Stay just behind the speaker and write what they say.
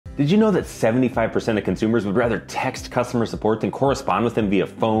Did you know that 75% of consumers would rather text customer support than correspond with them via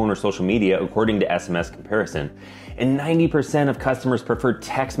phone or social media, according to SMS comparison? And 90% of customers prefer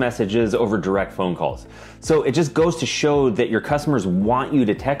text messages over direct phone calls. So it just goes to show that your customers want you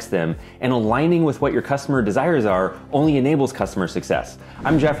to text them, and aligning with what your customer desires are only enables customer success.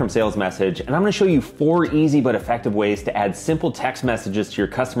 I'm Jeff from Salesmsg, and I'm going to show you 4 easy but effective ways to add simple text messages to your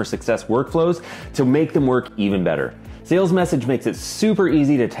customer success workflows to make them work even better. Salesmsg makes it super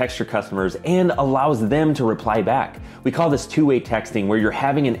easy to text your customers and allows them to reply back. We call this two-way texting, where you're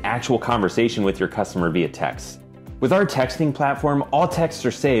having an actual conversation with your customer via text. With our texting platform, all texts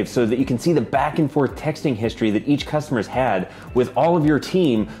are saved so that you can see the back and forth texting history that each customer's had with all of your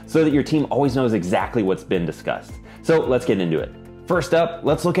team, so that your team always knows exactly what's been discussed. So let's get into it. First up,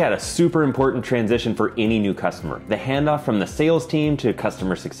 let's look at a super important transition for any new customer: the handoff from the sales team to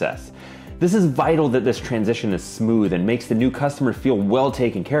customer success. This is vital that this transition is smooth and makes the new customer feel well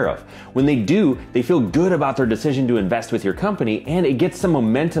taken care of. When they do, they feel good about their decision to invest with your company, and it gets some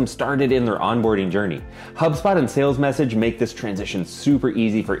momentum started in their onboarding journey. Hubspot and Salesmsg make this transition super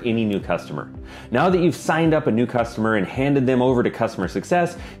easy for any new customer. Now that you've signed up a new customer and handed them over to customer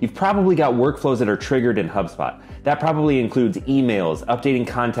success, you've probably got workflows that are triggered in Hubspot. That probably includes emails, updating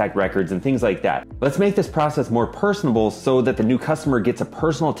contact records, and things like that. Let's make this process more personable so that the new customer gets a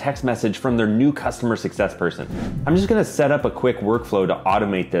personal text message from their new customer success person. I'm just going to set up a quick workflow to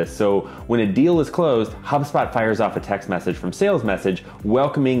automate this, so when a deal is closed, HubSpot fires off a text message from Salesmsg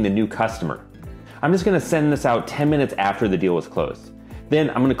welcoming the new customer. I'm just going to send this out 10 minutes after the deal is closed. Then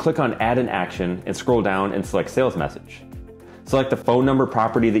I'm going to click on Add an Action and scroll down and select Salesmsg. Select the phone number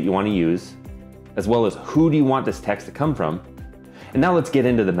property that you want to use, as well as who do you want this text to come from. And now let's get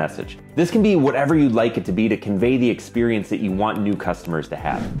into the message. This can be whatever you'd like it to be to convey the experience that you want new customers to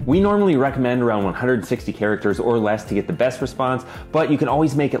have. We normally recommend around 160 characters or less to get the best response, but you can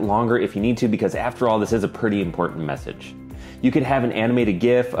always make it longer if you need to, because after all, this is a pretty important message. You could have an animated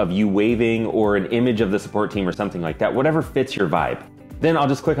GIF of you waving or an image of the support team or something like that, whatever fits your vibe. Then I'll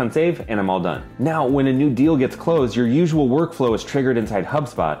just click on save and I'm all done. Now, when a new deal gets closed, your usual workflow is triggered inside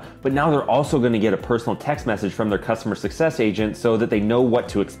HubSpot, but now they're also going to get a personal text message from their customer success agent so that they know what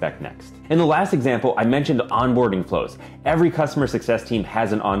to expect next. In the last example, I mentioned onboarding flows. Every customer success team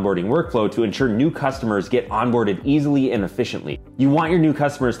has an onboarding workflow to ensure new customers get onboarded easily and efficiently. You want your new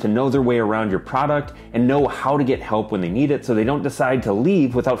customers to know their way around your product and know how to get help when they need it, so they don't decide to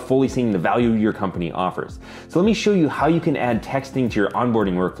leave without fully seeing the value your company offers. So let me show you how you can add texting to your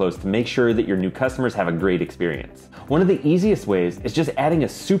onboarding workflows to make sure that your new customers have a great experience. One of the easiest ways is just adding a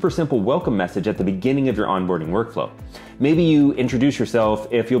super simple welcome message at the beginning of your onboarding workflow. Maybe you introduce yourself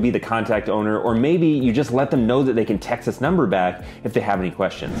if you'll be the contact owner, or maybe you just let them know that they can text this number back if they have any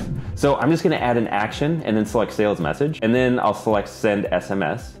questions. So I'm just going to add an action and then select Salesmsg, and then I'll select Send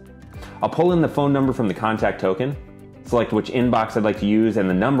SMS. I'll pull in the phone number from the contact token, select which inbox I'd like to use and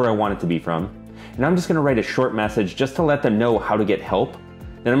the number I want it to be from, and I'm just going to write a short message just to let them know how to get help.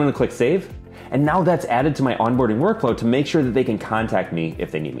 Then I'm going to click Save, and now that's added to my onboarding workflow to make sure that they can contact me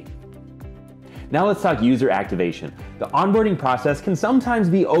if they need me. Now let's talk user activation. The onboarding process can sometimes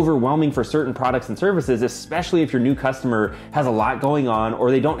be overwhelming for certain products and services, especially if your new customer has a lot going on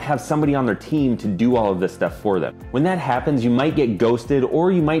or they don't have somebody on their team to do all of this stuff for them. When that happens, you might get ghosted,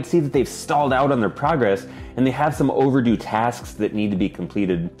 or you might see that they've stalled out on their progress and they have some overdue tasks that need to be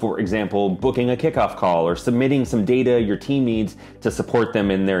completed. For example, booking a kickoff call or submitting some data your team needs to support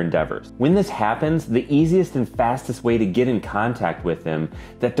them in their endeavors. When this happens, the easiest and fastest way to get in contact with them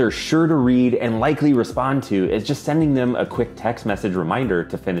that they're sure to read and likely respond to is just sending them a quick text message reminder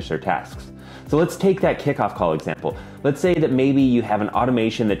to finish their tasks. So let's take that kickoff call example. Let's say that maybe you have an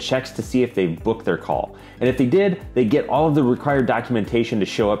automation that checks to see if they've booked their call. And if they did, they get all of the required documentation to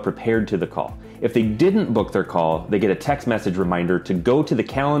show up prepared to the call. If they didn't book their call, they get a text message reminder to go to the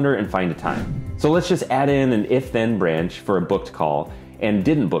calendar and find a time. So let's just add in an if-then branch for a booked call and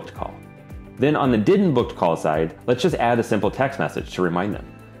didn't booked call. Then on the didn't booked call side, let's just add a simple text message to remind them.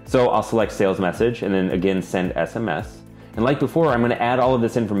 So I'll select Salesmsg and then again send SMS. And like before, I'm going to add all of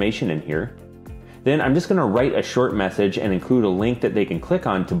this information in here. Then I'm just going to write a short message and include a link that they can click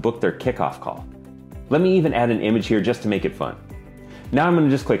on to book their kickoff call. Let me even add an image here just to make it fun. Now I'm going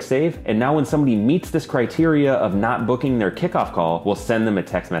to just click save, and now when somebody meets this criteria of not booking their kickoff call, we'll send them a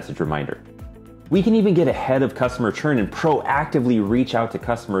text message reminder. We can even get ahead of customer churn and proactively reach out to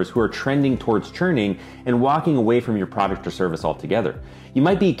customers who are trending towards churning and walking away from your product or service altogether. You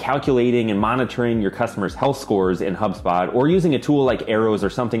might be calculating and monitoring your customers' health scores in HubSpot, or using a tool like Arrows or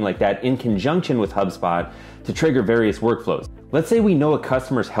something like that in conjunction with HubSpot to trigger various workflows. Let's say we know a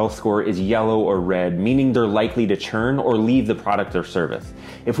customer's health score is yellow or red, meaning they're likely to churn or leave the product or service.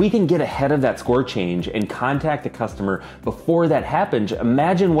 If we can get ahead of that score change and contact the customer before that happens,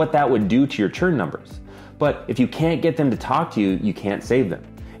 imagine what that would do to your churn numbers. But if you can't get them to talk to you, you can't save them.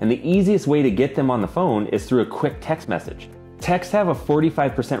 And the easiest way to get them on the phone is through a quick text message. Texts have a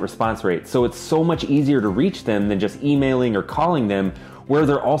 45% response rate, so it's so much easier to reach them than just emailing or calling them, where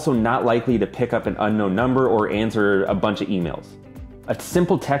they're also not likely to pick up an unknown number or answer a bunch of emails. A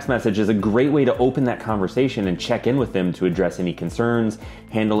simple text message is a great way to open that conversation and check in with them to address any concerns,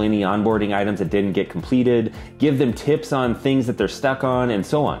 handle any onboarding items that didn't get completed, give them tips on things that they're stuck on, and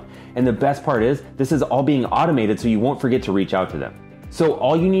so on. And the best part is, this is all being automated so you won't forget to reach out to them. So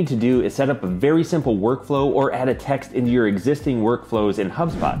all you need to do is set up a very simple workflow or add a text into your existing workflows in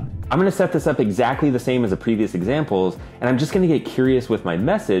HubSpot. I'm going to set this up exactly the same as the previous examples, and I'm just going to get curious with my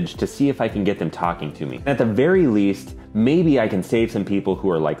message to see if I can get them talking to me. At the very least, maybe I can save some people who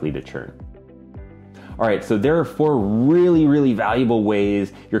are likely to churn. All right, so there are 4 really valuable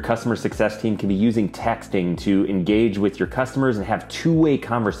ways your customer success team can be using texting to engage with your customers and have two-way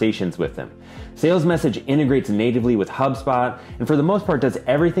conversations with them. Salesmsg integrates natively with HubSpot, and for the most part does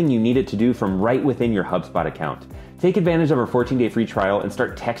everything you need it to do from right within your HubSpot account. Take advantage of our 14-day free trial and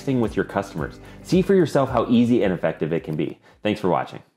start texting with your customers. See for yourself how easy and effective it can be. Thanks for watching.